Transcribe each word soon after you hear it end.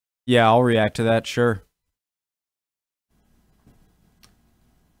Yeah, I'll react to that, sure.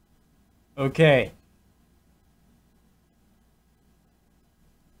 Okay.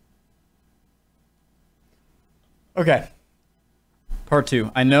 Okay. Part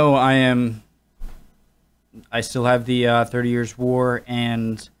 2. I know I still have the 30 Years' War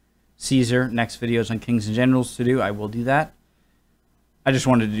and Caesar. Next videos on Kings and Generals to do. I will do that. I just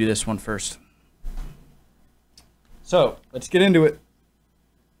wanted to do this one first. So, let's get into it.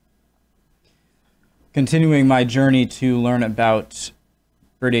 Continuing my journey to learn about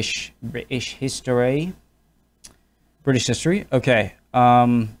British history. British history. Okay.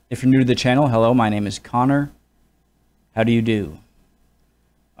 If you're new to the channel, hello, my name is Connor. How do you do?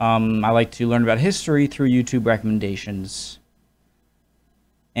 I like to learn about history through YouTube recommendations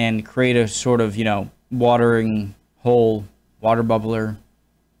and create a sort of, watering hole, water bubbler,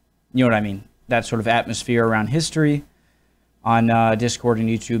 you know what I mean? That sort of atmosphere around history on Discord and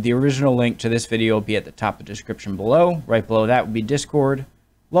YouTube. The original link to this video will be at the top of the description below. Right below that would be Discord.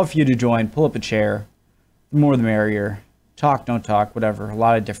 Love for you to join. Pull up a chair. The more the merrier. Talk, don't talk, whatever. A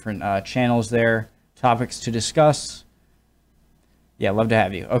lot of different channels there. Topics to discuss. Yeah, love to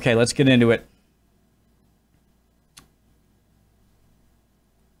have you. Okay, let's get into it.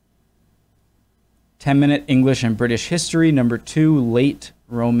 "10-minute English and British History." Number 2, Late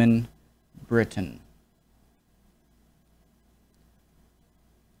Roman Britain.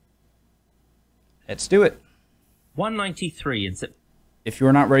 Let's do it. 193 in September. If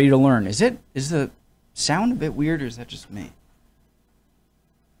you're not ready to learn, is the sound a bit weird, or is that just me?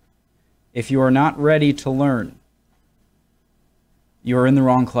 If you are not ready to learn, you're in the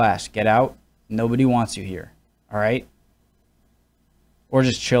wrong class. Get out. Nobody wants you here. All right? Or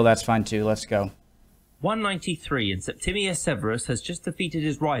just chill. That's fine too. Let's go. 193 in Septimius Severus has just defeated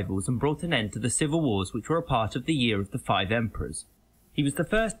his rivals and brought an end to the civil wars which were a part of the Year of the Five Emperors. He was the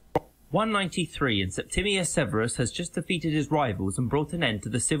first... 193 in Septimius Severus has just defeated his rivals and brought an end to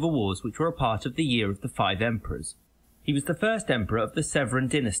the civil wars which were a part of the Year of the Five Emperors. He was the first emperor of the Severan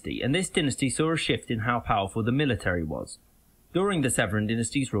dynasty, and this dynasty saw a shift in how powerful the military was. During the Severan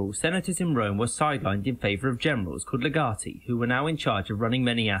dynasty's rule, senators in Rome were sidelined in favour of generals called legati, who were now in charge of running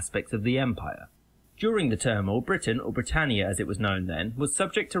many aspects of the empire. During the turmoil, Britain, or Britannia as it was known then, was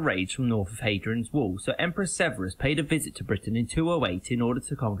subject to raids from north of Hadrian's Wall, so Emperor Severus paid a visit to Britain in 208 in order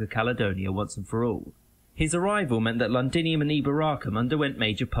to conquer Caledonia once and for all. His arrival meant that Londinium and Eboracum underwent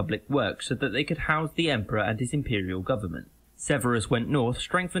major public works so that they could house the emperor and his imperial government. Severus went north,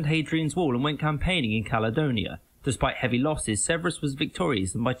 strengthened Hadrian's Wall and went campaigning in Caledonia. Despite heavy losses, Severus was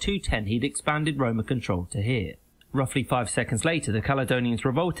victorious, and by 210 he'd expanded Roman control to here. Roughly 5 seconds later, the Caledonians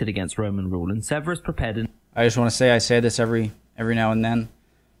revolted against Roman rule, and Severus prepared an... I just want to say I say this every now and then.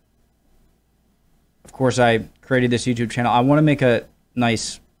 Of course, I created this YouTube channel. I want to make a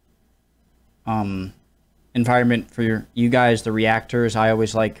nice environment for you guys, the reactors. I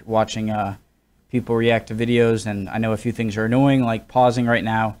always like watching people react to videos, and I know a few things are annoying, like pausing right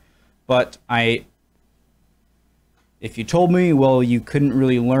now, but if you told me, well, you couldn't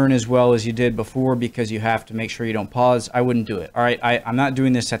really learn as well as you did before because you have to make sure you don't pause, I wouldn't do it. All right, I'm not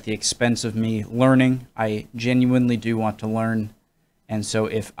doing this at the expense of me learning. I genuinely do want to learn. And so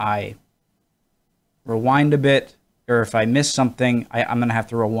if I rewind a bit, or if I miss something, I'm going to have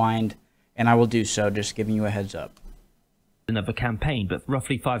to rewind, and I will do so, just giving you a heads up. Another campaign, but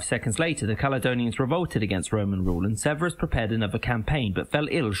roughly 5 seconds later, the Caledonians revolted against Roman rule, and Severus prepared another campaign, but fell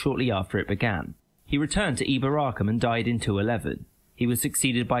ill shortly after it began. He returned to Eboracum and died in 211. He was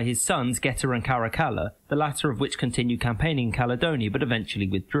succeeded by his sons Geta and Caracalla, the latter of which continued campaigning in Caledonia but eventually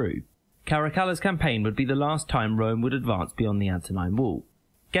withdrew. Caracalla's campaign would be the last time Rome would advance beyond the Antonine Wall.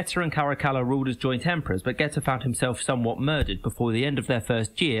 Geta and Caracalla ruled as joint emperors, but Geta found himself somewhat murdered before the end of their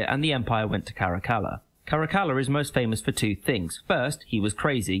first year, and the empire went to Caracalla. Caracalla is most famous for two things. First, he was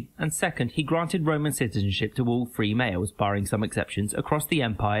crazy, and second, he granted Roman citizenship to all free males, barring some exceptions, across the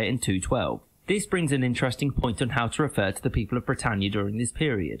empire in 212. This brings an interesting point on how to refer to the people of Britannia during this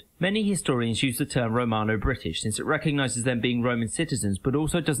period. Many historians use the term Romano-British since it recognises them being Roman citizens, but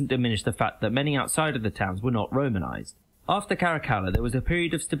also doesn't diminish the fact that many outside of the towns were not Romanised. After Caracalla, there was a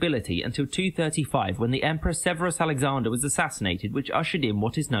period of stability until 235 when the Emperor Severus Alexander was assassinated, which ushered in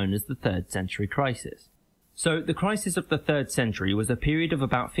what is known as the 3rd Century Crisis. So, the crisis of the 3rd century was a period of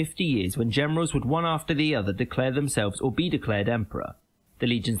about 50 years when generals would one after the other declare themselves or be declared emperor. The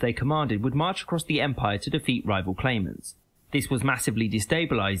legions they commanded would march across the empire to defeat rival claimants. This was massively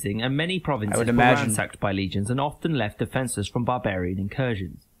destabilising, and many provinces were ransacked by legions and often left defenceless from barbarian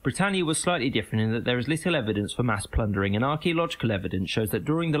incursions. Britannia was slightly different in that there is little evidence for mass plundering, and archaeological evidence shows that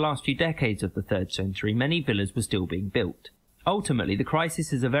during the last few decades of the 3rd century many villas were still being built. Ultimately, the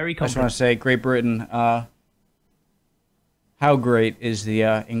crisis is a very I just complex... want to say, Great Britain, how great is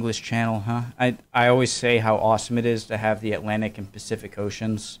the English Channel, huh? I always say how awesome it is to have the Atlantic and Pacific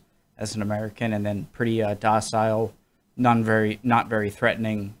Oceans as an American, and then pretty docile, not very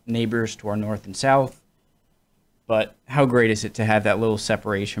threatening neighbors to our north and south. But how great is it to have that little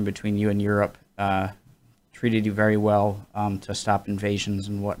separation between you and Europe? Treated you very well to stop invasions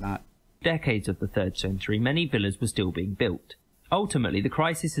and whatnot. decades of the 3rd century, many villas were still being built. Ultimately, the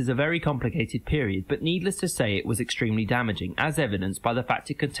crisis is a very complicated period, but needless to say it was extremely damaging, as evidenced by the fact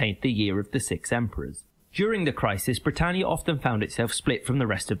it contained the year of the 6 emperors. During the crisis, Britannia often found itself split from the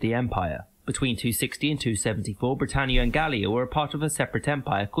rest of the empire. Between 260 and 274, Britannia and Gallia were a part of a separate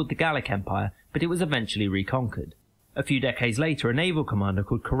empire called the Gallic Empire, but it was eventually reconquered. A few decades later, a naval commander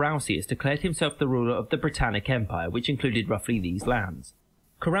called Carausius declared himself the ruler of the Britannic Empire, which included roughly these lands.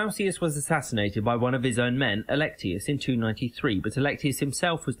 Carausius was assassinated by one of his own men, Electius, in 293, but Electius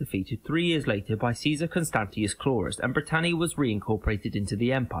himself was defeated 3 years later by Caesar Constantius Chlorus, and Britannia was reincorporated into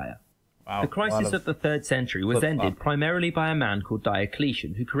the empire. Wow, the crisis of the 3rd century was ended primarily by a man called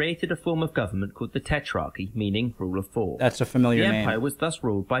Diocletian, who created a form of government called the Tetrarchy, meaning rule of 4. That's a familiar name. The empire was thus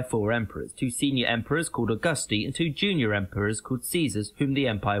ruled by 4 emperors, 2 senior emperors called Augusti and 2 junior emperors called Caesars, whom the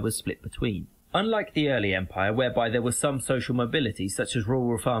empire was split between. Unlike the early empire, whereby there was some social mobility, such as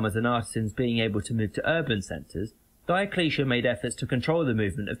rural farmers and artisans being able to move to urban centres, Diocletian made efforts to control the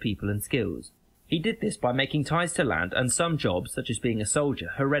movement of people and skills. He did this by making ties to land and some jobs, such as being a soldier,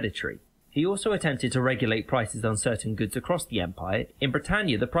 hereditary. He also attempted to regulate prices on certain goods across the empire. In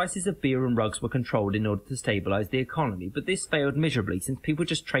Britannia, the prices of beer and rugs were controlled in order to stabilise the economy, but this failed miserably since people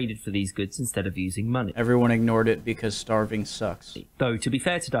just traded for these goods instead of using money. Everyone ignored it because starving sucks. Though, to be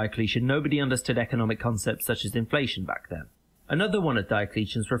fair to Diocletian, nobody understood economic concepts such as inflation back then. Another one of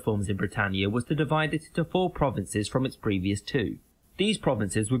Diocletian's reforms in Britannia was to divide it into 4 provinces from its previous 2. These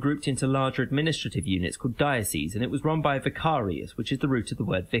provinces were grouped into larger administrative units called dioceses, and it was run by a vicarius, which is the root of the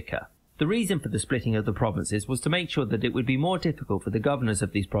word vicar. The reason for the splitting of the provinces was to make sure that it would be more difficult for the governors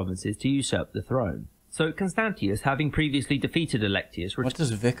of these provinces to usurp the throne. So Constantius, having previously defeated Electius... What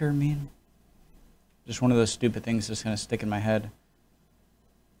does vicar mean? Just one of those stupid things that's going to stick in my head.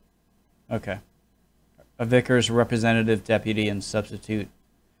 Okay. A vicar is a representative, deputy, and substitute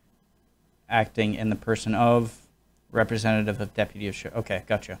acting in the person of representative of deputy of... Okay,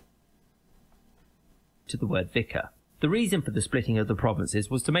 gotcha. ...to the word vicar. The reason for the splitting of the provinces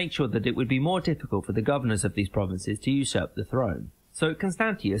was to make sure that it would be more difficult for the governors of these provinces to usurp the throne. So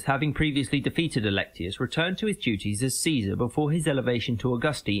Constantius, having previously defeated Electius, returned to his duties as Caesar before his elevation to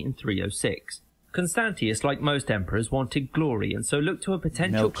Augusti in 306. Constantius, like most emperors, wanted glory and so looked to a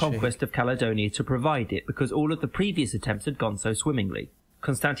potential conquest of Caledonia to provide it because all of the previous attempts had gone so swimmingly.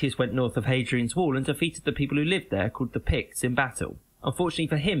 Constantius went north of Hadrian's Wall and defeated the people who lived there, called the Picts, in battle. Unfortunately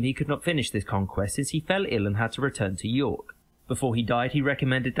for him, he could not finish this conquest since he fell ill and had to return to York. Before he died, he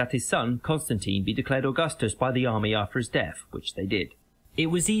recommended that his son, Constantine, be declared Augustus by the army after his death, which they did. It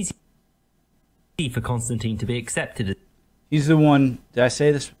was easy for Constantine to be accepted. He's the one, did I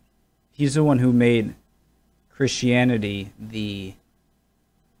say this? He's the one who made Christianity the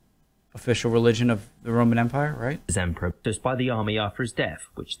official religion of the Roman Empire, right? As emperor, just by the army after his death,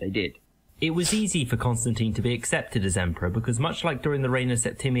 which they did. It was easy for Constantine to be accepted as emperor because much like during the reign of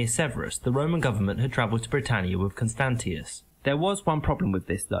Septimius Severus, the Roman government had travelled to Britannia with Constantius. There was one problem with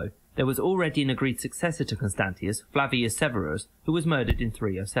this though. There was already an agreed successor to Constantius, Flavius Severus, who was murdered in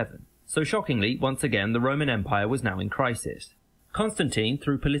 307. So shockingly, once again, the Roman Empire was now in crisis. Constantine,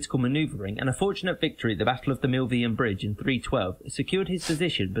 through political manoeuvring and a fortunate victory at the Battle of the Milvian Bridge in 312, secured his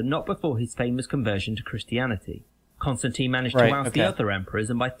position but not before his famous conversion to Christianity. Constantine managed to oust the other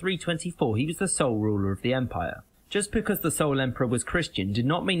emperors, and by 324 he was the sole ruler of the empire. Just because the sole emperor was Christian did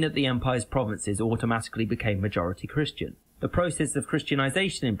not mean that the empire's provinces automatically became majority Christian. The process of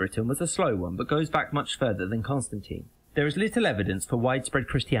Christianization in Britain was a slow one, but goes back much further than Constantine. There is little evidence for widespread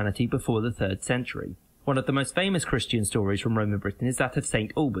Christianity before the 3rd century. One of the most famous Christian stories from Roman Britain is that of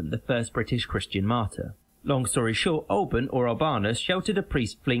St. Alban, the first British Christian martyr. Long story short, Alban, or Albanus, sheltered a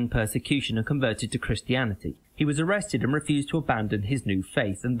priest fleeing persecution and converted to Christianity. He was arrested and refused to abandon his new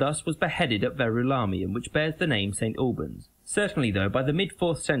faith, and thus was beheaded at Verulamium, which bears the name St. Albans. Certainly though, by the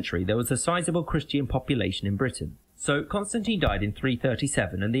mid-4th century there was a sizable Christian population in Britain. So Constantine died in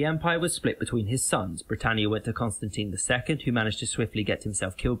 337, and the empire was split between his sons. Britannia went to Constantine II, who managed to swiftly get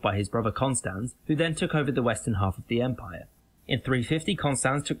himself killed by his brother Constans, who then took over the western half of the empire. In 350,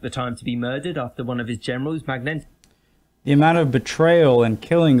 Constans took the time to be murdered after one of his generals, Magnentius. The amount of betrayal and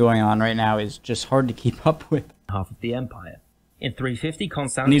killing going on right now is just hard to keep up with. Half of the empire. In 350,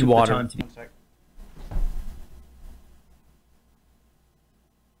 Constans took the time to be...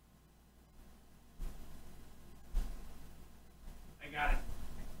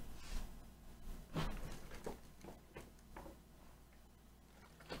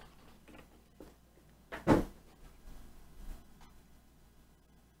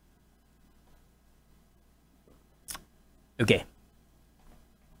 Okay.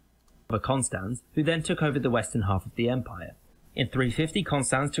 Constans, who then took over the western half of the empire. In 350,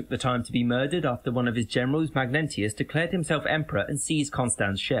 Constans took the time to be murdered after one of his generals, Magnentius, declared himself emperor and seized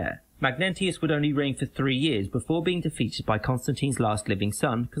Constans' share. Magnentius would only reign for 3 years before being defeated by Constantine's last living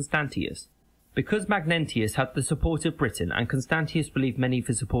son, Constantius. Because Magnentius had the support of Britain and Constantius believed many of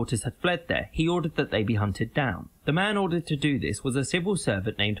his supporters had fled there, he ordered that they be hunted down. The man ordered to do this was a civil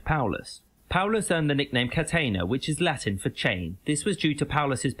servant named Paulus. Paulus earned the nickname Catena, which is Latin for chain. This was due to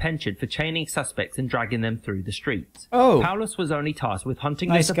Paulus's penchant for chaining suspects and dragging them through the streets. Oh. Paulus was only tasked with hunting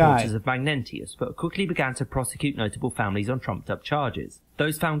Nice the supporters guy. of Magnentius, but quickly began to prosecute notable families on trumped-up charges.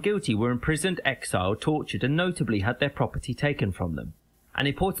 Those found guilty were imprisoned, exiled, tortured, and notably had their property taken from them. An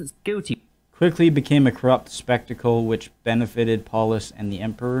important guilty Quickly became a corrupt spectacle which benefited Paulus and the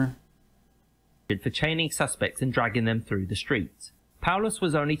emperor. for chaining suspects and dragging them through the streets. Paulus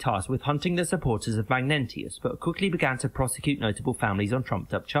was only tasked with hunting the supporters of Magnentius, but quickly began to prosecute notable families on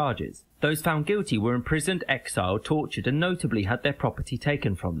trumped-up charges. Those found guilty were imprisoned, exiled, tortured, and notably had their property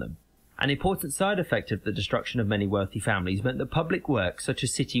taken from them. An important side effect of the destruction of many wealthy families meant that public works such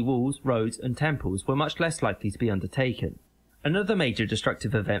as city walls, roads, and temples were much less likely to be undertaken. Another major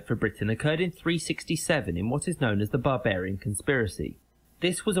destructive event for Britain occurred in 367 in what is known as the Barbarian Conspiracy.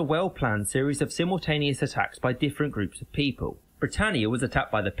 This was a well-planned series of simultaneous attacks by different groups of people. Britannia was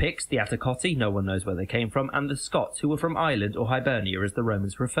attacked by the Picts, the Atticotti, no one knows where they came from, and the Scots, who were from Ireland or Hibernia as the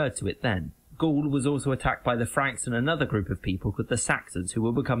Romans referred to it then. Gaul was also attacked by the Franks and another group of people called the Saxons, who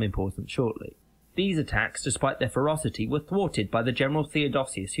will become important shortly. These attacks, despite their ferocity, were thwarted by the general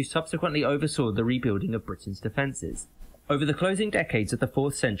Theodosius, who subsequently oversaw the rebuilding of Britain's defences. Over the closing decades of the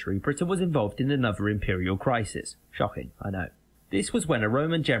 4th century, Britain was involved in another imperial crisis. Shocking, I know. This was when a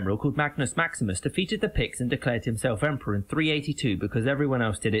Roman general called Magnus Maximus defeated the Picts and declared himself emperor in 382 because everyone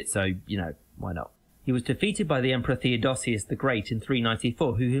else did it, so, why not? He was defeated by the Emperor Theodosius the Great in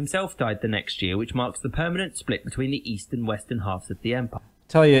 394, who himself died the next year, which marks the permanent split between the east and western halves of the empire.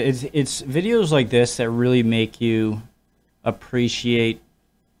 Tell you, it's videos like this that really make you appreciate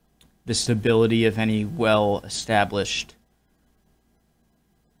the stability of any well-established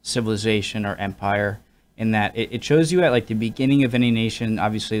civilization or empire, in that it shows you at like the beginning of any nation.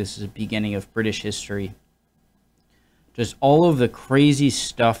 Obviously this is the beginning of British history, just all of the crazy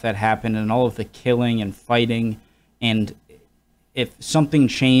stuff that happened and all of the killing and fighting, and if something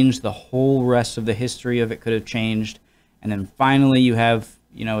changed, the whole rest of the history of it could have changed. And then finally you have,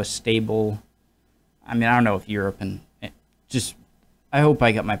 a stable, I don't know if Europe and just, I hope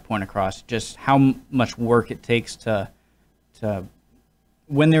I got my point across, just how much work it takes to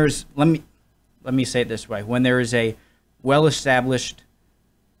when there's, let me say it this way, when there is a well-established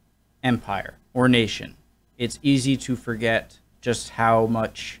empire or nation, it's easy to forget just how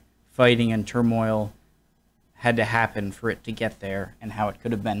much fighting and turmoil had to happen for it to get there, and how it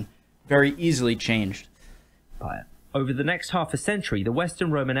could have been very easily changed. Over the next half a century, the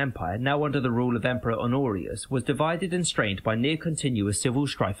Western Roman Empire, now under the rule of Emperor Honorius, was divided and strained by near-continuous civil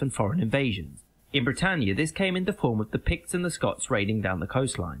strife and foreign invasions. In Britannia, this came in the form of the Picts and the Scots raiding down the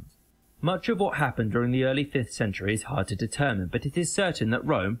coastlines. Much of what happened during the early 5th century is hard to determine, but it is certain that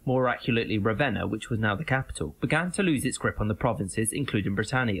Rome, more accurately Ravenna, which was now the capital, began to lose its grip on the provinces, including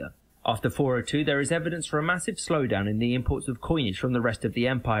Britannia. After 402, there is evidence for a massive slowdown in the imports of coinage from the rest of the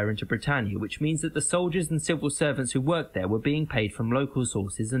empire into Britannia, which means that the soldiers and civil servants who worked there were being paid from local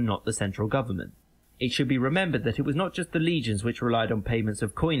sources and not the central government. It should be remembered that it was not just the legions which relied on payments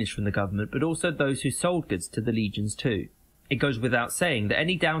of coinage from the government, but also those who sold goods to the legions too. It goes without saying that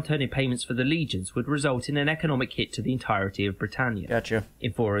any downturn in payments for the legions would result in an economic hit to the entirety of Britannia. Gotcha.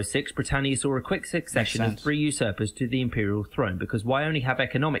 In 406, Britannia saw a quick succession of 3 usurpers to the imperial throne, because why only have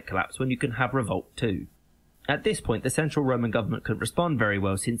economic collapse when you can have revolt too? At this point, the central Roman government couldn't respond very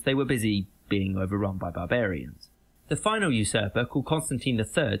well since they were busy being overrun by barbarians. The final usurper, called Constantine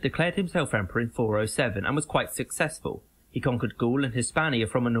III, declared himself emperor in 407 and was quite successful. He conquered Gaul and Hispania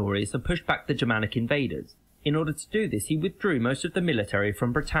from Honorius and pushed back the Germanic invaders. In order to do this, he withdrew most of the military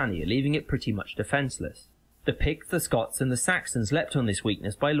from Britannia, leaving it pretty much defenceless. The Picts, the Scots, and the Saxons leapt on this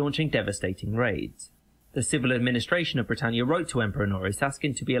weakness by launching devastating raids. The civil administration of Britannia wrote to Emperor Honorius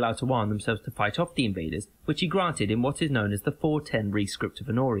asking to be allowed to arm themselves to fight off the invaders, which he granted in what is known as the 410 Rescript of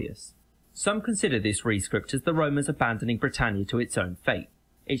Honorius. Some consider this rescript as the Romans abandoning Britannia to its own fate.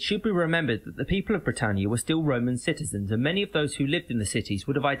 It should be remembered that the people of Britannia were still Roman citizens, and many of those who lived in the cities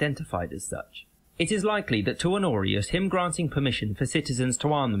would have identified as such. It is likely that to Honorius, him granting permission for citizens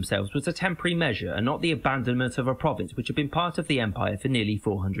to arm themselves was a temporary measure and not the abandonment of a province which had been part of the empire for nearly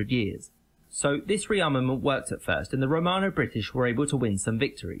 400 years. So this rearmament worked at first, and the Romano-British were able to win some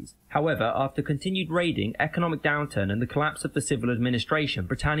victories. However, after continued raiding, economic downturn and the collapse of the civil administration,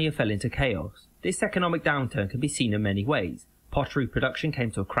 Britannia fell into chaos. This economic downturn can be seen in many ways. Pottery production came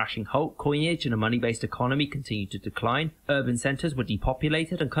to a crashing halt, coinage and a money-based economy continued to decline, urban centres were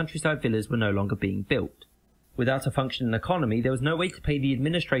depopulated and countryside villas were no longer being built. Without a functioning economy, there was no way to pay the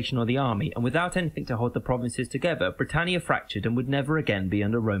administration or the army, and without anything to hold the provinces together, Britannia fractured and would never again be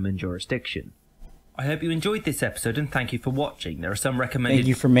under Roman jurisdiction. I hope you enjoyed this episode and thank you for watching. There are some recommended... Thank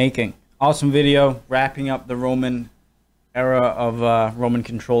you for making. Awesome video, wrapping up the Roman era of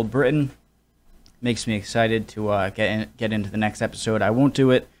Roman-controlled Britain. Makes me excited to get into the next episode. I won't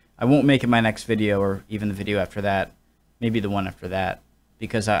do it. I won't make it my next video or even the video after that. Maybe the one after that.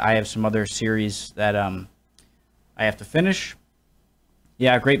 Because I have some other series that... I have to finish.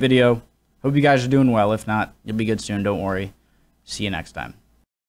 Yeah, great video. Hope you guys are doing well. If not, you'll be good soon. Don't worry. See you next time.